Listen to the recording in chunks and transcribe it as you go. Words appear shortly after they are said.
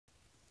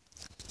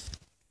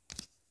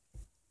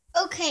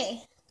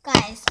Okay,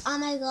 guys,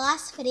 on my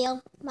last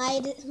video, my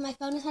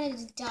phone decided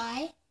to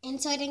die,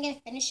 and so I didn't get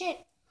to finish it.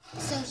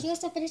 So here's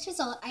the finished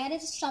result. I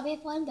added strawberry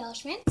for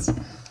embellishments.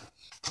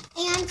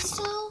 And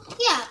so,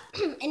 yeah.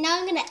 And now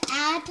I'm going to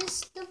add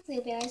the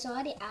blueberries. I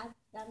already added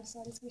them,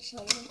 so I'm just going to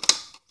show you.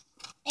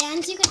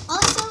 And you can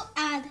also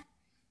add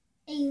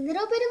a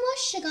little bit of more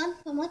sugar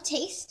for more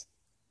taste.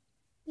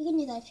 You can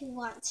do that if you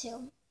want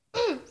to.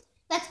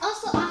 That's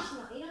also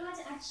optional. You don't have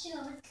to add sugar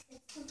once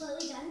it's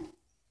completely done.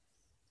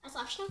 That's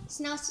optional.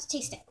 So now let's just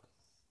taste it.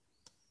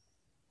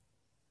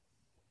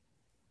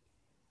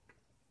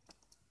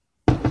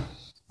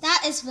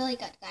 That is really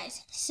good,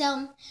 guys.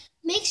 So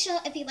make sure,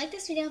 if you like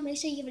this video, make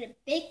sure you give it a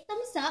big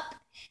thumbs up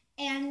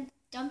and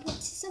don't forget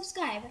to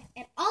subscribe.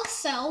 And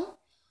also,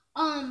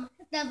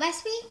 the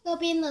recipe will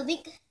be in the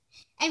link,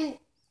 and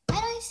how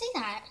do I say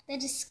that? The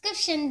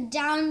description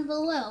down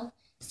below.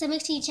 So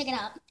make sure you check it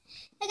out.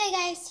 Okay,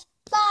 guys.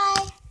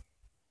 Bye.